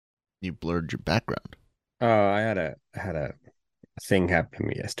You blurred your background. Oh, I had a thing happen to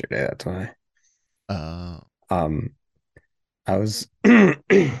me yesterday. That's why. Uh, Um, I was I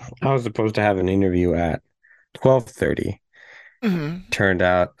was supposed to have an interview at 12:30. mhm. Turned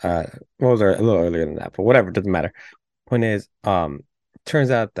out, well, it was a little earlier than that, but whatever, doesn't matter. Point is,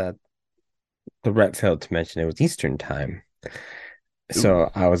 turns out that the rep failed to mention it was Eastern time. Ooh.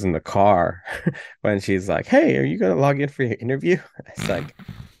 So I was in the car when she's like, "Hey, are you gonna log in for your interview?" It's like,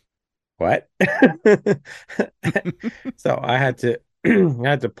 what? So I had to I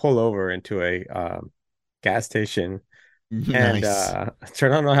had to pull over into a gas station and Nice.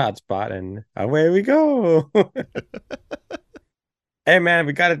 turn on the hotspot and away we go. Hey man,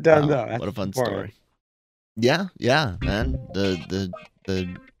 we got it done Wow, though. what a That's fun important. story. Yeah, yeah, man. The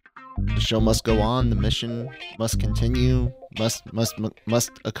show must go on. The mission must continue.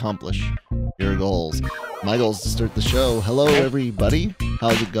 Must accomplish your goals. My goal is to start the show. Hello, everybody.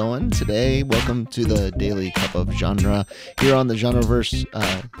 How's it going today? Welcome to the Daily Cup of Genre here on the Genreverse,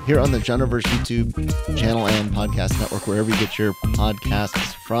 YouTube channel and podcast network, wherever you get your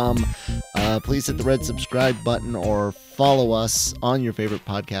podcasts from. Please hit the red subscribe button or follow us on your favorite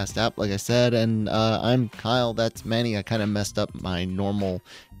podcast app, like I said. And I'm Kyle. That's Manny. I kind of messed up my normal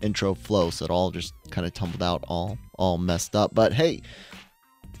intro flow, so it all just kind of tumbled out, all messed up. But hey,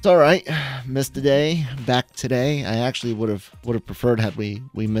 it's all right. Missed a day, back today. I actually would have preferred had we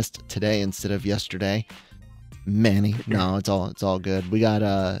missed today instead of yesterday. Manny, no, it's all good. We got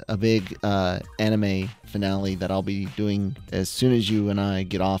a big anime finale that I'll be doing as soon as you and I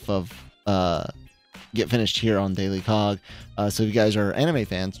get finished here on Daily Cog. So if you guys are anime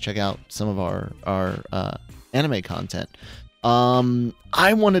fans, check out some of our anime content.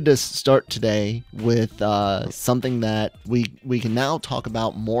 I wanted to start today with something that we can now talk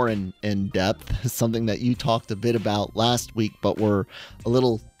about more in depth, something that you talked a bit about last week, but were a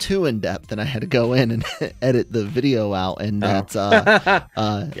little too in depth, and I had to go in and edit the video out, and that's Yeah.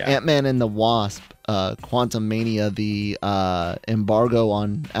 Ant-Man and the Wasp, Quantumania. The embargo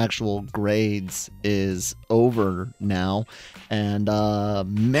on actual grades is over now, and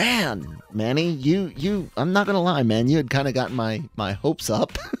Manny, you I'm not gonna lie, man, you had kind of gotten my hopes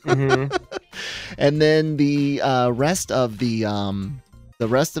up. hmm And then the rest of the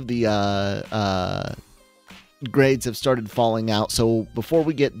grades have started falling out. So before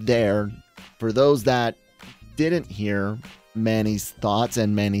we get there, for those that didn't hear Manny's thoughts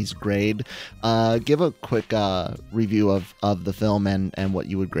and Manny's grade, give a quick review of the film and what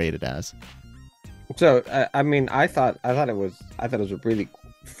you would grade it as. So I mean, I thought it was a really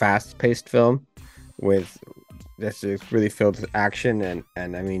fast-paced film with that's just really filled with action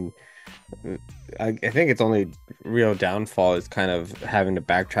and I mean, I think its only real downfall is kind of having to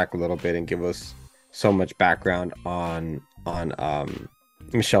backtrack a little bit and give us so much background on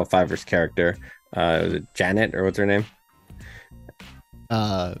Michelle Pfeiffer's character. Was it Janet or what's her name?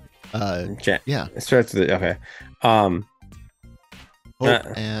 Uh, yeah, It starts with okay. Um, Hope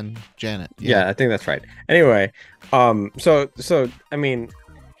uh, and Janet. Yeah. yeah, I think that's right. Anyway, so I mean,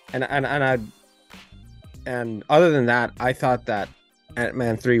 and and other than that, I thought that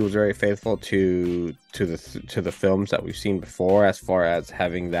Ant-Man 3 was very faithful to the films that we've seen before, as far as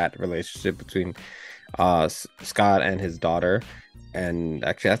having that relationship between Scott and his daughter. And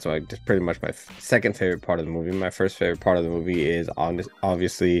actually, that's just pretty much my second favorite part of the movie. My first favorite part of the movie is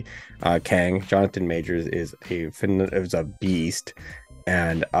obviously Kang. Jonathan Majors is a beast,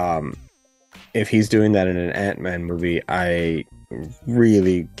 and if he's doing that in an Ant-Man movie, I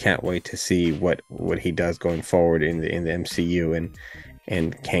really can't wait to see what he does going forward in the MCU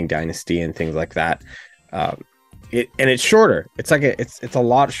and Kang Dynasty and things like that. Um, it's shorter. It's a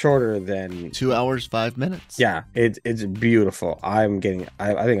lot shorter than 2 hours 5 minutes. yeah. It's beautiful. I think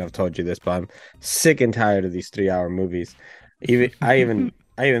I've told you this, but I'm sick and tired of these 3 hour movies. I even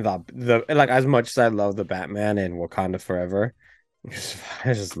thought the like as much as I love the Batman and Wakanda Forever, it's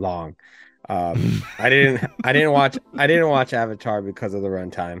just long. I didn't watch Avatar because of the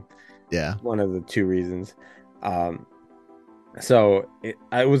runtime. Yeah. One of the two reasons. Um, so it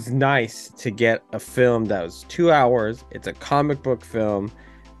was nice to get a film that was 2 hours. It's a comic book film.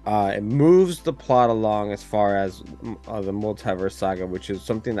 It moves the plot along as far as the multiverse saga, which is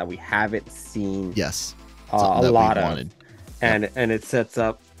something that we haven't seen Yes. Something a that we lot of, wanted. Yep. and it sets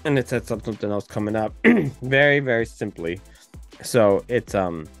up something else coming up, very very simply. So it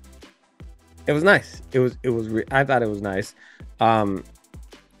was nice. I thought it was nice. Um,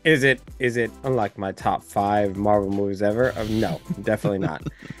 is it unlike my top five Marvel movies ever? No, definitely not.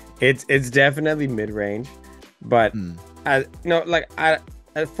 It's definitely mid range, but Mm. I no like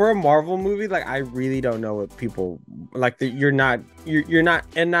for a Marvel movie, like I really don't know what people like. You're not,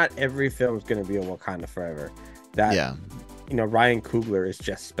 and not every film is gonna be a Wakanda Forever. That Ryan Coogler is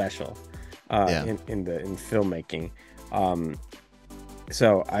just special, in filmmaking.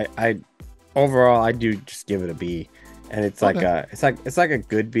 So I overall I do just give it a B, and it's like a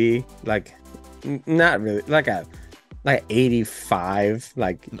good B, like not really like 85,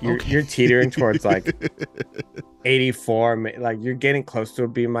 like you're teetering towards like 84, like you're getting close to a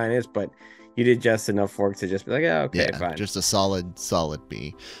B minus, but you did just enough work to just be like, fine, just a solid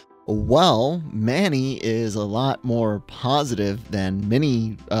B. Well, Manny is a lot more positive than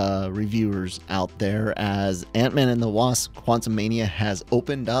many reviewers out there, as Ant-Man and the Wasp Quantumania has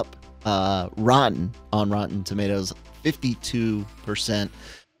opened up Rotten Tomatoes, 52%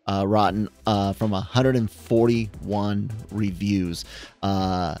 Rotten from 141 reviews.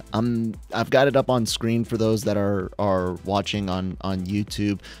 I've got it up on screen for those that are watching on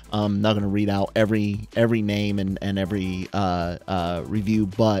YouTube. I'm not going to read out every name and every review,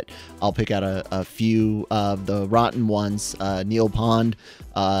 but I'll pick out a few of the rotten ones. Neil Pond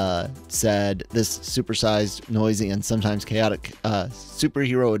said, "This supersized, noisy, and sometimes chaotic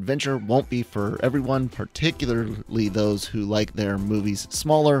superhero adventure won't be for everyone, particularly those who like their movies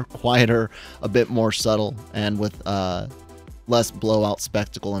smaller, quieter, a bit more subtle, and with less blowout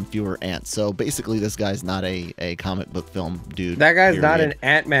spectacle and fewer ants." So basically, this guy's not a comic book film dude. That guy's not an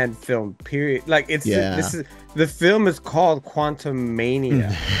Ant-Man film, period. Like the film is called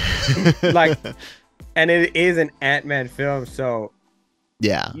Quantumania, like, and it is an Ant-Man film, so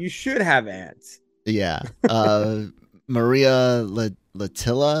yeah, you should have ants. Yeah. Maria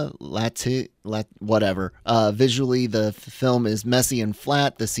whatever. Visually, the film is messy and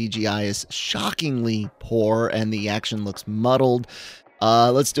flat. The CGI is shockingly poor, and the action looks muddled.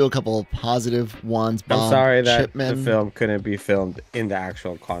 Let's do a couple of positive ones. I'm sorry that Chipman, the film couldn't be filmed in the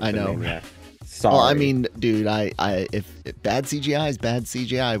actual Quantumania. I know. Sorry. Well, I mean, dude, if bad CGI is bad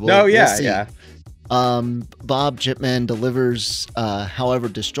CGI, we'll see. Yeah. Bob Chipman delivers, however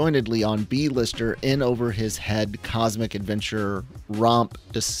disjointedly, on B-lister in over his head cosmic adventure romp,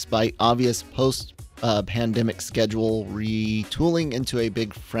 despite obvious post-pandemic schedule retooling into a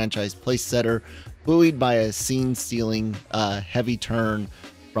big franchise place setter, buoyed by a scene-stealing heavy turn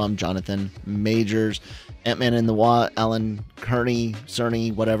from Jonathan Majors. Ant-Man and the Wasp, Alan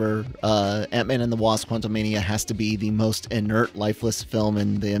Cerny, whatever. Ant-Man and the Wasp Quantumania has to be the most inert, lifeless film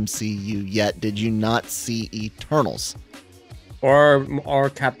in the MCU yet. Did you not see Eternals? Or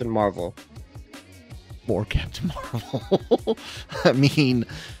Captain Marvel? Or Captain Marvel. I mean...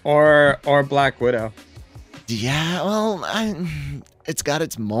 Or Black Widow. Yeah, well, it's got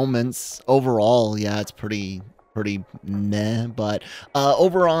its moments. Overall, yeah, it's pretty meh, but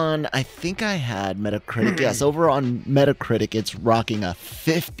over on, I think I had Metacritic. Yes, over on Metacritic, it's rocking a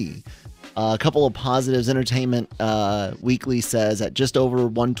 50. A couple of positives. Entertainment Weekly says at just over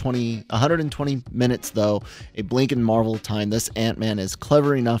 120 minutes, though, a blink in Marvel time, this Ant-Man is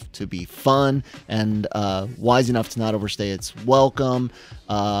clever enough to be fun and wise enough to not overstay its welcome.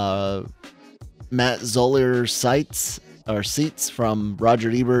 Matt Zoller Seats from Roger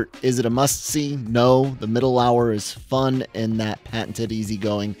Ebert. Is it a must-see? No. The middle hour is fun in that patented,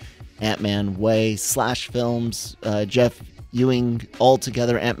 easygoing Ant-Man way. Slash Films, Jeff Ewing,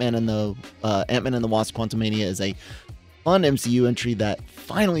 altogether, Ant-Man and the Wasp Quantumania is a fun MCU entry that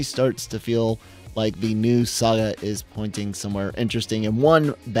finally starts to feel like the new saga is pointing somewhere interesting.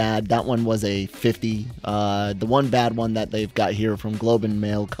 And that one was a 50. The one bad one that they've got here from Globe and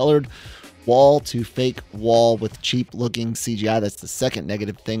Mail, colored wall to fake wall with cheap looking CGI. That's the second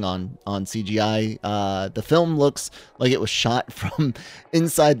negative thing on CGI. The film looks like it was shot from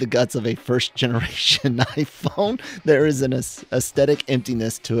inside the guts of a first generation iPhone. There is an aesthetic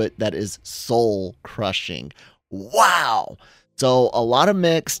emptiness to it that is soul crushing. Wow. So a lot of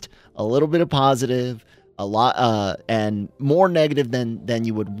mixed, a little bit of positive, a lot and more negative than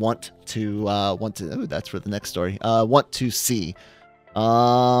you would want to that's for the next story. Want to see.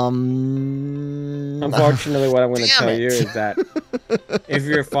 Unfortunately, what I'm going to tell you is that if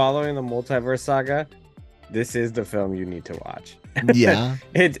you're following the multiverse saga, this is the film you need to watch. Yeah.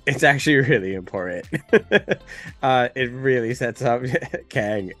 It's actually really important. It really sets up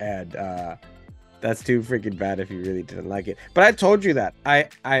Kang, and that's too freaking bad if you really didn't like it. But I told you that I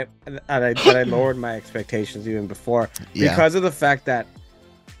lowered my expectations even before because of the fact that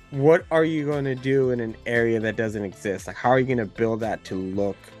what are you going to do in an area that doesn't exist? Like, how are you going to build that to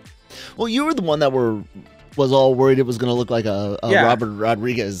look? Well, you were the one that was all worried it was going to look like a Robert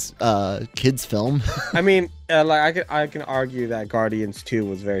Rodriguez kids film. I mean, like I can argue that Guardians 2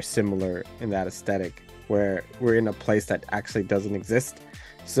 was very similar in that aesthetic, where we're in a place that actually doesn't exist.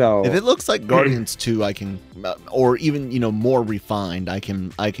 So if it looks like Guardians 2, I can, or even, you know, more refined, I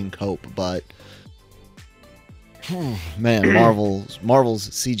can cope. But man, Marvel's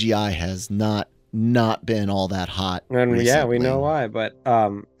CGI has not been all that hot. And recently. yeah, we know why. But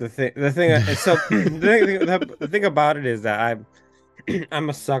the thing so the thing about it is that I'm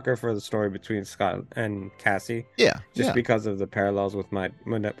a sucker for the story between Scott and Cassie. Yeah, just because of the parallels with my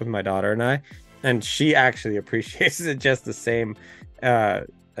daughter and I, and she actually appreciates it just the same.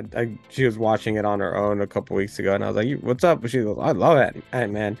 She was watching it on her own a couple weeks ago, and I was like, "What's up?" She goes, "I love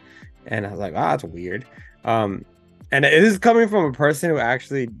Ant-Man," and I was like, "Oh, that's weird." And it is coming from a person who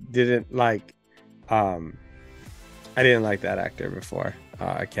actually didn't like. I didn't like that actor before.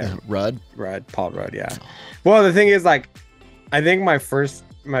 I can't. Paul Rudd. Yeah. Well, the thing is, like, I think my first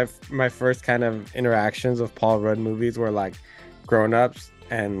kind of interactions with Paul Rudd movies were like Grown Ups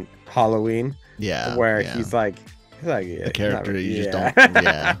and Halloween. Yeah. Where he's like the character really, you just don't.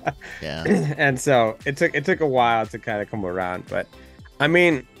 Yeah. And so it took a while to kind of come around, but I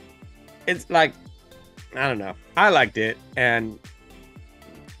mean, it's like, I don't know. I liked it, and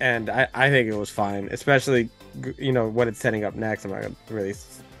I think it was fine, especially, you know, what it's setting up next. I'm not gonna really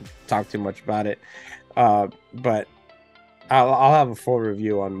talk too much about it, but I'll have a full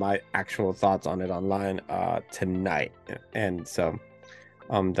review on my actual thoughts on it online tonight, and so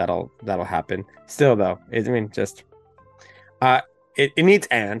that'll happen. Still though, it needs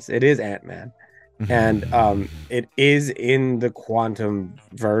ants. It is Ant-Man. And it is in the quantum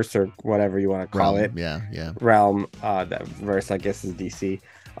verse, or whatever you want to call it. Yeah. Realm. That verse, I guess, is DC.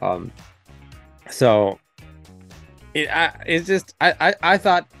 So it's just I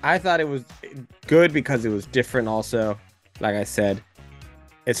thought it was good because it was different. Also, like I said,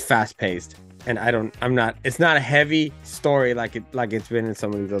 it's fast paced, and it's not a heavy story like it's been in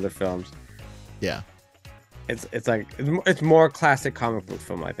some of these other films. Yeah. It's more classic comic book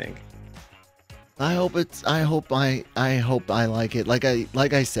film, I think. I hope I like it. Like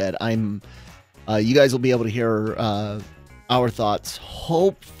I said, you guys will be able to hear our thoughts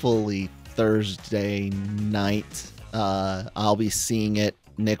hopefully Thursday night. I'll be seeing it.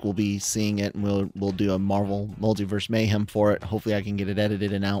 Nick will be seeing it, and we'll do a Marvel Multiverse Mayhem for it. Hopefully I can get it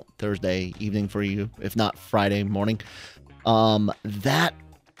edited and out Thursday evening for you, if not Friday morning. That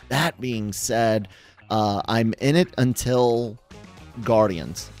being said, I'm in it until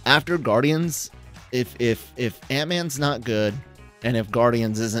Guardians. After Guardians, if Ant-Man's not good, and if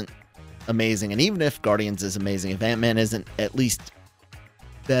Guardians isn't amazing, and even if Guardians is amazing, if Ant-Man isn't at least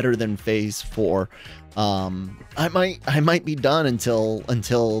better than Phase 4, I might be done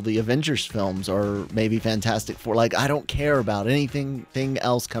until the Avengers films, or maybe Fantastic Four. Like, I don't care about anything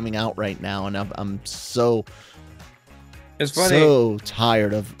else coming out right now, and I'm so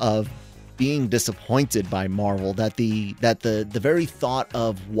tired of being disappointed by Marvel, that the very thought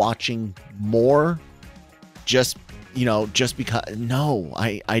of watching more just because, no,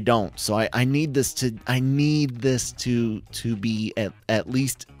 I don't. So I need this to be at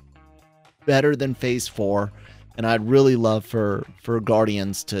least better than Phase 4, and I'd really love for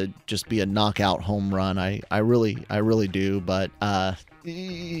Guardians to just be a knockout home run. I really do, but I'm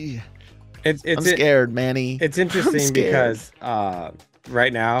scared, Manny. It's interesting because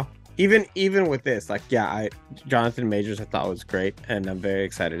right now, even with this, like, Jonathan Majors I thought was great, and I'm very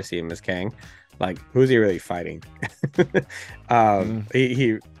excited to see him as Kang. Like, who's he really fighting?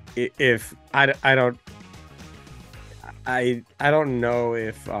 He I don't know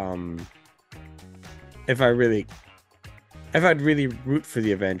if I'd really root for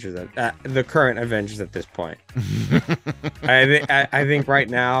the Avengers, the current Avengers at this point. I think right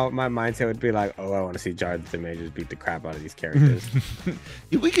now my mindset would be like, oh, I want to see Jonathan Majors beat the crap out of these characters.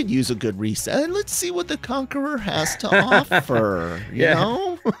 We could use a good reset. Let's see what the Conqueror has to offer. You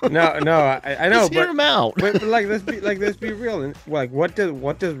know? No, I know. Just hear him out. But let's be real. And like, what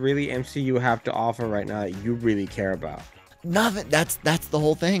does really MCU have to offer right now that you really care about? Nothing. That's the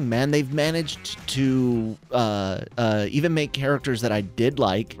whole thing, man. They've managed to even make characters that I did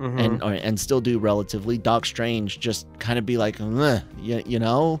like, and still do relatively. Doc Strange just kind of be like, you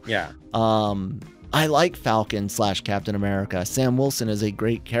know. Yeah. I like Falcon / Captain America. Sam Wilson is a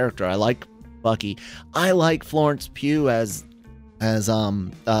great character. I like Bucky. I like Florence Pugh as not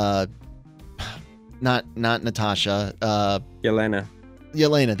Natasha.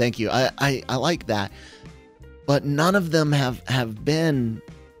 Yelena. Thank you. I like that. But none of them have been,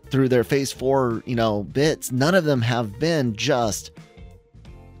 through their Phase 4, bits, none of them have been just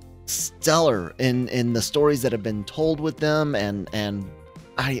stellar in the stories that have been told with them, and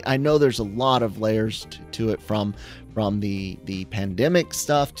I know there's a lot of layers to it, from the pandemic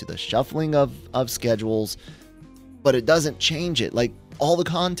stuff to the shuffling of schedules, but it doesn't change it. Like, all the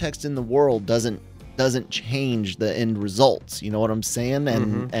context in the world doesn't change the end results. You know what I'm saying?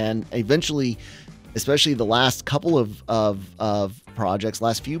 And eventually, especially the last couple of projects,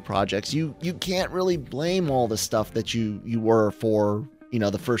 last few projects, you can't really blame all the stuff that you were for,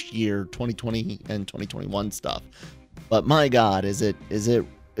 the first year, 2020 and 2021 stuff. But my God, is it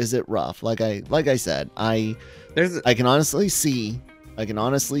rough? Like I said, I can honestly see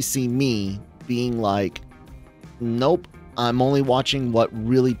me being like, nope, I'm only watching what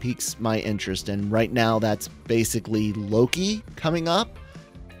really piques my interest, and right now that's basically Loki coming up,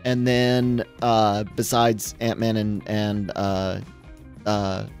 and then besides Ant-Man and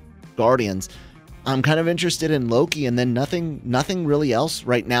Guardians, I'm kind of interested in Loki, and then nothing really else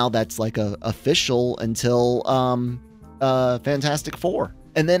right now that's like official until Fantastic Four.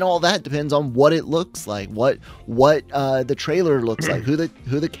 And then all that depends on what it looks like, what the trailer looks like, who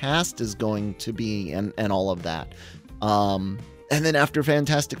the cast is going to be, and all of that. And then after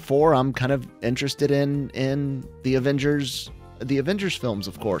Fantastic Four, I'm kind of interested in the Avengers films,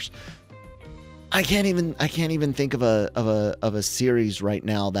 of course. I can't even think of a series right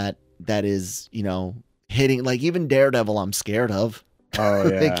now that is, hitting. Like, even Daredevil, I'm scared of. Oh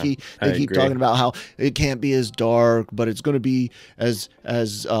yeah, they keep talking about how it can't be as dark, but it's going to be as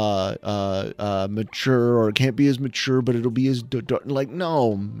mature, or it can't be as mature, but it'll be as dark. Like,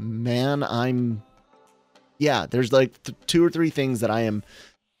 no, man, there's like 2 or 3 things that I am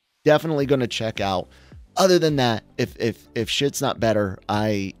definitely going to check out. Other than that, if shit's not better,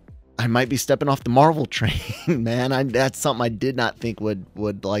 I might be stepping off the Marvel train, man. That's something I did not think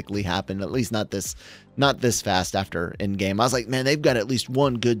would likely happen, at least not this fast after Endgame. I was like, man, they've got at least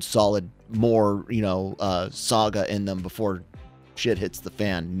one good solid more, saga in them before shit hits the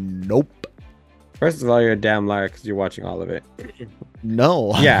fan. Nope. First of all, you're a damn liar because you're watching all of it.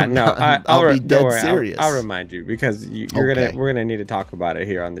 No. Yeah, no. I'll be dead serious. I'll remind you, because we're gonna need to talk about it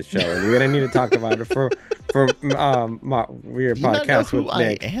here on the show, and you're gonna need to talk about it for your podcast with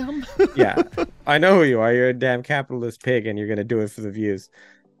Nick. I am? Yeah, I know who you are. You're a damn capitalist pig, and you're gonna do it for the views.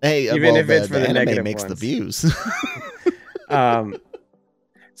 Hey, even if it's for the anime negative makes ones. the views.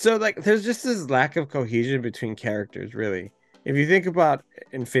 So like, there's just this lack of cohesion between characters, really. If you think about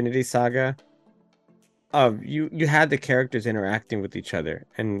Infinity Saga, you had the characters interacting with each other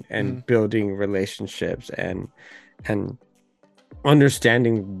and building relationships and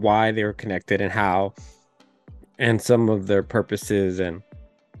understanding why they were connected and how, and some of their purposes and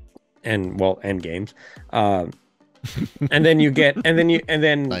end games. And then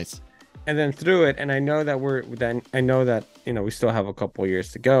Nice. And then through it, and I know that we still have a couple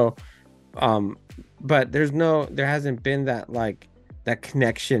years to go, but there hasn't been that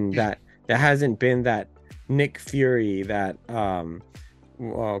connection, that there hasn't been that Nick Fury, that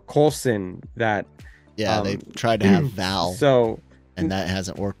Coulson, that they've tried to have Val, and that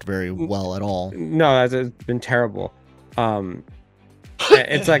hasn't worked very well at all. No, it's been terrible.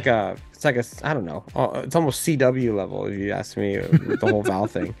 It's like a I don't know, it's almost CW level, if you ask me, with the whole Val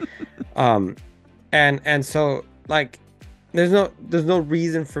thing. And so, like, there's no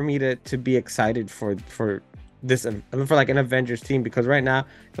reason for me to be excited for this, for like an Avengers team, because right now,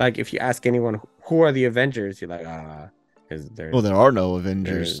 like, if you ask anyone who are the Avengers, you're like, well, there are no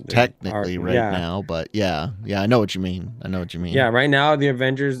Avengers technically now, but yeah, I know what you mean. Yeah, right now the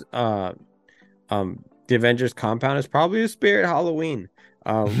Avengers compound is probably a Spirit Halloween,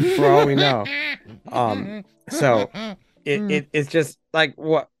 for all we know. So it's just like,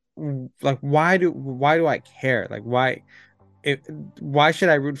 what, like, why do I care? Like, why should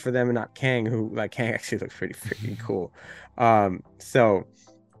I root for them and not Kang, who, like, Kang actually looks pretty freaking cool. So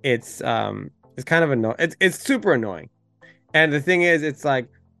it's kind of annoying. It's super annoying. And the thing is, it's like,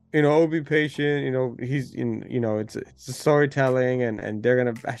 be patient, he's it's a storytelling, and they're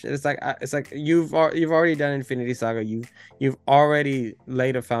gonna bash it. It's like you've already done Infinity Saga. You've already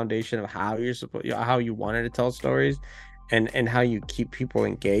laid a foundation of how how you wanted to tell stories, and how you keep people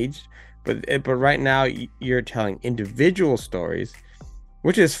engaged. But right now you're telling individual stories,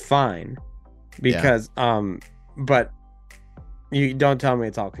 which is fine, because but you don't tell me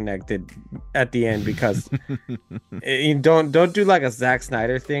it's all connected at the end, because you don't do like a Zack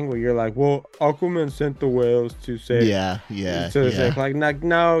Snyder thing where you're like, well, Aquaman sent the whales to save. Like,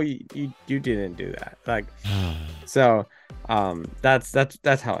 no, you didn't do that. Like, so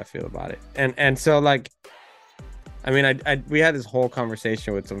that's how I feel about it. And so, like, I mean, we had this whole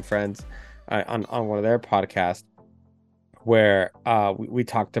conversation with some friends on one of their podcasts where we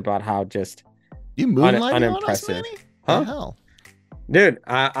talked about how just you moonlighting unimpressive. on us, Manny? Huh? Hell. Dude,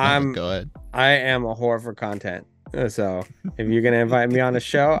 I'm Go ahead. I am a whore for content. So if you're gonna invite me on the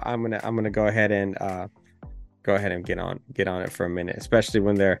show, I'm gonna go ahead and get on it for a minute, especially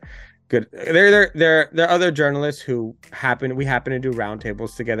when they're good. There are other journalists who we happen to do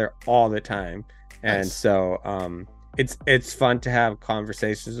roundtables together all the time, and Nice. so it's fun to have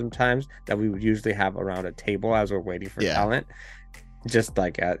conversations sometimes that we would usually have around a table as we're waiting for talent, just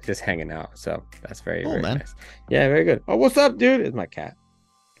like just hanging out. So that's very Cool, very man. nice. Yeah, very good. Oh, what's up, dude? It's my cat.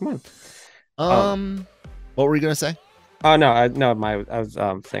 Come on. What were you gonna say? Oh no, I was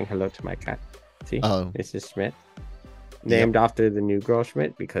saying hello to my cat. See, this is Schmidt, named after the new girl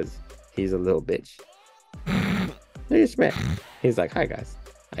Schmidt because he's a little bitch. Look at Schmidt. He's like, hi guys,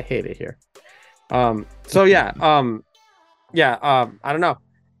 I hate it here. So yeah, I don't know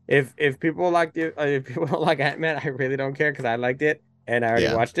if people liked it. If people don't like Ant-Man, I really don't care because I liked it and I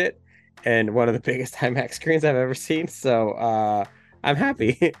already watched it, and one of the biggest IMAX screens I've ever seen. So I'm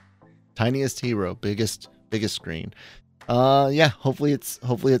happy. Tiniest hero, biggest screen. Hopefully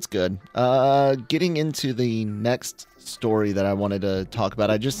it's good. Getting into the next story that I wanted to talk about.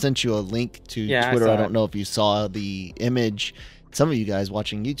 I just sent you a link to Twitter. I don't know if you saw the image. Some of you guys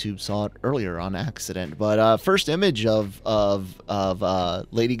watching YouTube saw it earlier on accident. But first image of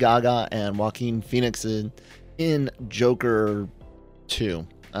Lady Gaga and Joaquin Phoenix in Joker 2.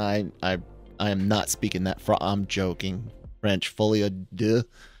 I am not speaking that. I'm joking. French, folie à deux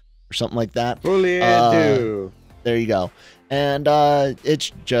or something like that. Folie à deux. There you go. And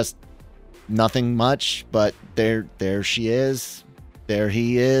it's just nothing much, but there she is. There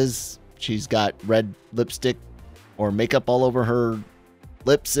he is. She's got red lipstick or makeup all over her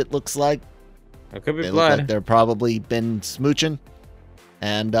lips, it looks like. It could be they blood. Look like they're probably been smooching.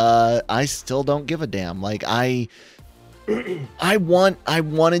 And I still don't give a damn. Like I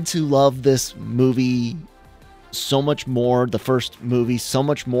wanted to love this movie so much more, the first movie, so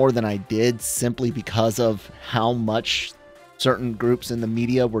much more than I did, simply because of how much certain groups in the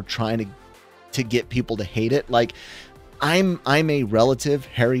media were trying to get people to hate it. Like I'm a relative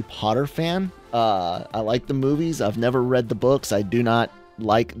Harry Potter fan. I like the movies. I've never read the books. I do not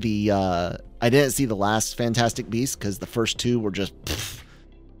like I didn't see the last Fantastic Beasts because the first two were just the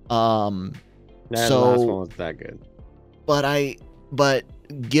last one was that good. But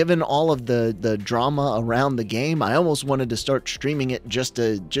given all of the drama around the game, I almost wanted to start streaming it just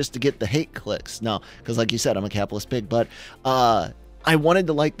to get the hate clicks. No, because like you said, I'm a capitalist pig. But I wanted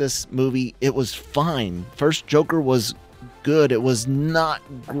to like this movie. It was fine. First Joker was good. It was not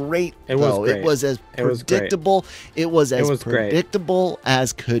great. It was as predictable. It was as predictable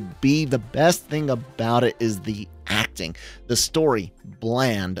as could be. The best thing about it is the acting, the story,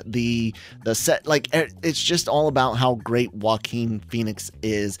 bland, the set, like it's just all about how great Joaquin Phoenix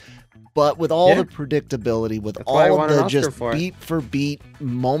is. But with all the predictability, with all of the just beat for beat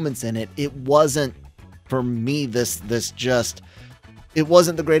moments in it, it wasn't for me it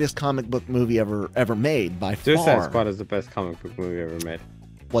wasn't the greatest comic book movie ever made by far. Suicide Squad is the best comic book movie ever made.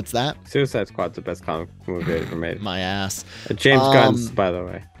 What's that? Suicide Squad's the best comic book movie ever made. My ass. James Gunn's, by the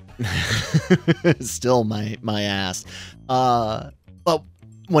way. Still my ass. But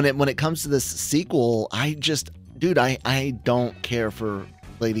when it comes to this sequel, I don't care for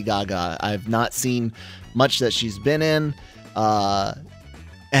Lady Gaga. I've not seen much that she's been in,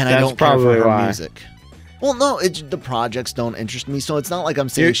 and I don't care for her music. Well, no, the projects don't interest me, so it's not like I'm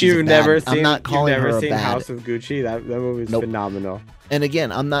saying I'm not calling her a bad. House of Gucci. That movie is phenomenal. And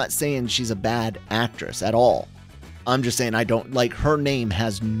again, I'm not saying she's a bad actress at all. I'm just saying I don't like her name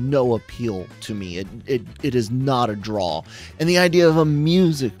has no appeal to me. It is not a draw. And the idea of a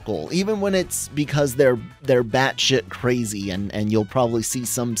musical, even when it's because they're batshit crazy, and you'll probably see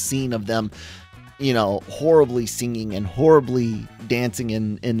some scene of them, horribly singing and horribly dancing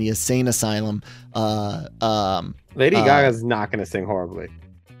in the insane asylum. Lady Gaga's not gonna sing horribly.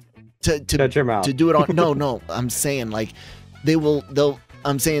 Shut your mouth. To do it on no. I'm saying like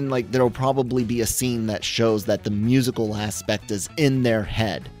I'm saying like there'll probably be a scene that shows that the musical aspect is in their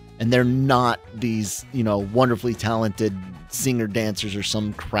head and they're not these, wonderfully talented singer dancers or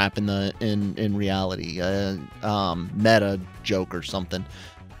some crap in reality, meta joke or something.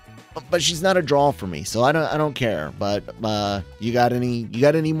 But she's not a draw for me, so I don't care. But you got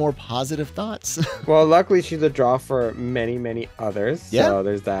any more positive thoughts? Well, luckily she's a draw for many others. Yeah. So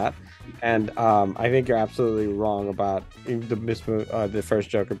there's that. And I think you're absolutely wrong about the first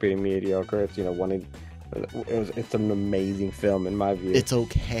Joker being mediocre. It's it's an amazing film in my view. It's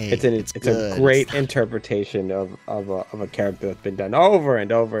okay. It's a great interpretation of a character that's been done over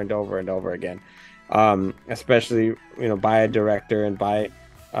and over and over and over again. Especially by a director and by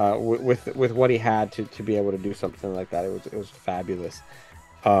with what he had to be able to do something like that. It was fabulous.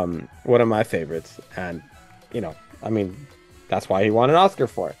 One of my favorites, and I mean, that's why he won an Oscar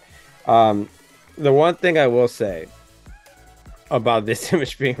for it. The one thing I will say about this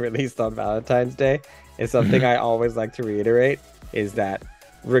image being released on Valentine's Day is something I always like to reiterate, is that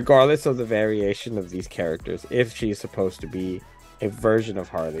regardless of the variation of these characters, if she's supposed to be a version of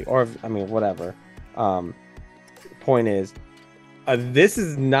Harley, or I mean whatever, point is, this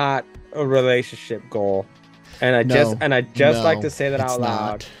is not a relationship goal, and I just like to say that out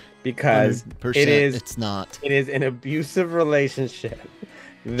loud, because it's not. It is an abusive relationship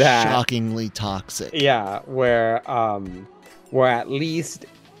that shockingly toxic. Yeah, where at least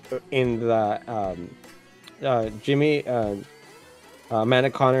in the Jimmy Amanda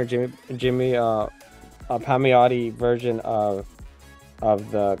Connor Jimmy Palmiotti version of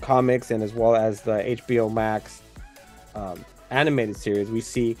the comics, and as well as the HBO Max animated series, we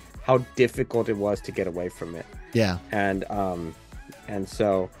see how difficult it was to get away from it. Yeah. And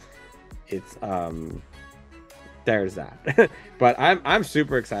so it's there's that. But I'm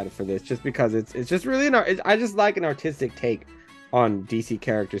super excited for this, just because it's just really I just like an artistic take on DC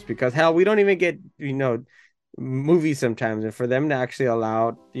characters, because hell, we don't even get movies sometimes, and for them to actually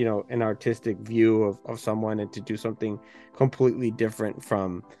allow an artistic view of someone and to do something completely different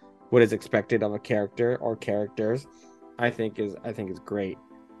from what is expected of a character or characters, I think is great.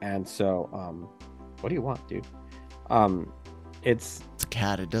 And so what do you want, dude? It's a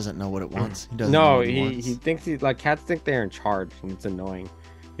cat. It doesn't know what it wants. He doesn't know what he wants. He thinks like cats think they're in charge, and it's annoying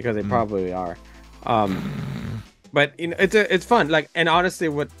because they probably are. But it's fun. Like, and honestly,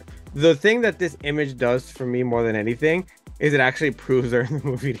 what the thing that this image does for me more than anything is it actually proves they're in the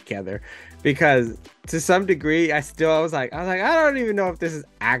movie together, because to some degree I was like I don't even know if this is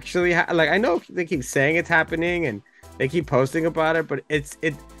actually like, I know they keep saying it's happening and they keep posting about it, but it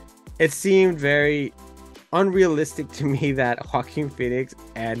seemed very unrealistic to me that Joaquin Phoenix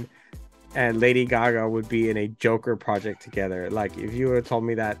and Lady Gaga would be in a Joker project together. Like, if you would have told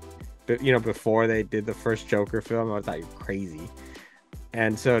me that before they did the first Joker film, I was like, you're crazy.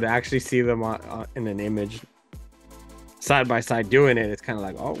 And so to actually see them in an image side by side doing it, it's kind of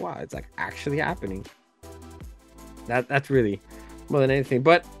like, oh wow, it's like actually happening. That's really more than anything.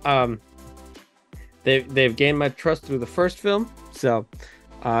 But they've gained my trust through the first film, so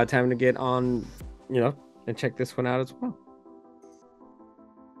time to get on, and check this one out as well.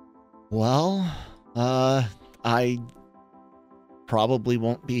 Well, I probably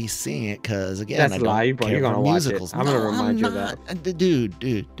won't be seeing it, because again, that's I don't lie, but care you're gonna for watch musicals. it. I'm gonna remind you of that.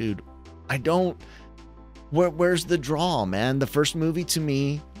 Dude, I don't. Where's the draw, man? The first movie to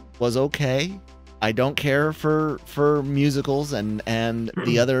me was okay. I don't care for musicals, and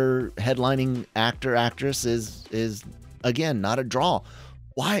the other headlining actress is again not a draw.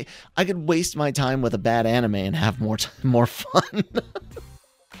 Why? I could waste my time with a bad anime and have more fun.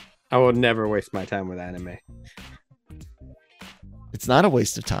 I will never waste my time with anime. It's not a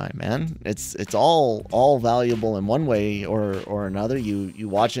waste of time, man. It's all valuable in one way or another. You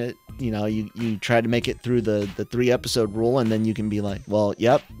watch it, you try to make it through the 3-episode rule, and then you can be like, well,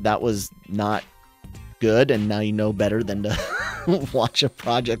 yep, that was not good, and now you know better than to watch a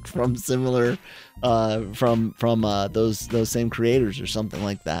project from similar from those same creators or something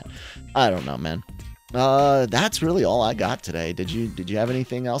like that. I don't know, man. That's really all I got today. Did you have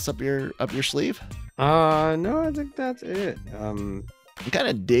anything else up your sleeve? No, I think that's it. I'm kind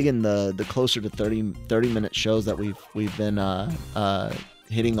of digging the closer to 30 minute shows that we've been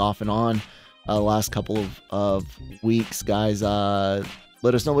hitting off and on the last couple of weeks, guys.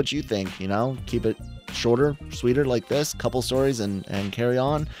 Let us know what you think. Keep it shorter, sweeter like this, couple stories and carry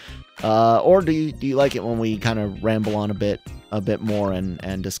on. Or do you like it when we kind of ramble on a bit more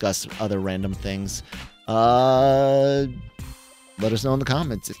and discuss other random things? Let us know in the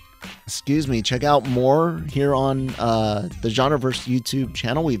comments. Excuse me. Check out more here on the Genreverse YouTube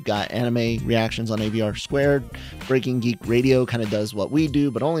channel. We've got anime reactions on AVR Squared. Breaking Geek Radio kind of does what we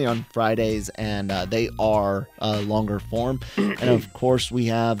do, but only on Fridays, and they are longer form. And of course, we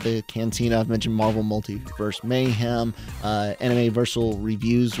have the Cantina. I've mentioned Marvel Multiverse Mayhem, Anime Versal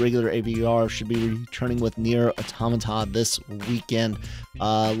Reviews. Regular AVR should be returning with Nier Automata this weekend.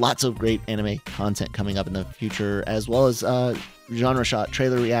 Lots of great anime content coming up in the future, as well as Genre Shot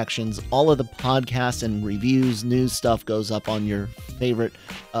trailer reactions. All of the podcasts and reviews, news stuff goes up on your favorite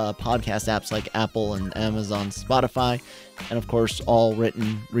podcast apps like Apple and Amazon, Spotify, and of course all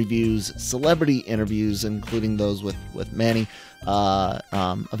written reviews, celebrity interviews, including those with Manny,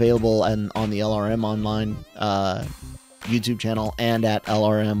 available and on the LRM Online YouTube channel and at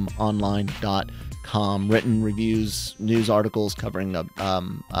lrmonline.com. com, written reviews, news articles covering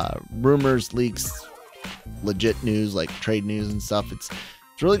rumors, leaks, legit news like trade news and stuff. It's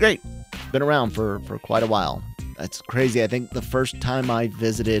really great. It's been around for quite a while. That's crazy. I think the first time I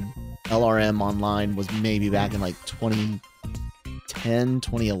visited LRM online was maybe back in like 2010,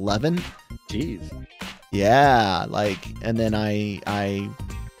 2011. Jeez. Yeah, and then I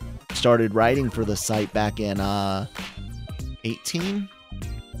started writing for the site back in 18.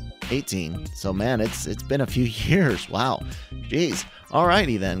 So man, it's been a few years. Wow. Jeez.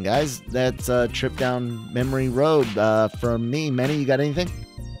 Alrighty then, guys. That's a trip down memory road from me. Manny, you got anything?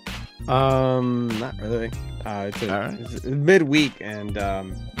 Not really. It's midweek, and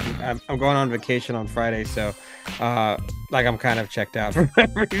I'm going on vacation on Friday, so I'm kind of checked out from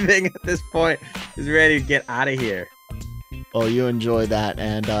everything at this point. Just ready to get out of here. Oh, you enjoy that,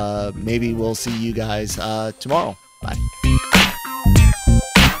 and maybe we'll see you guys tomorrow. Bye.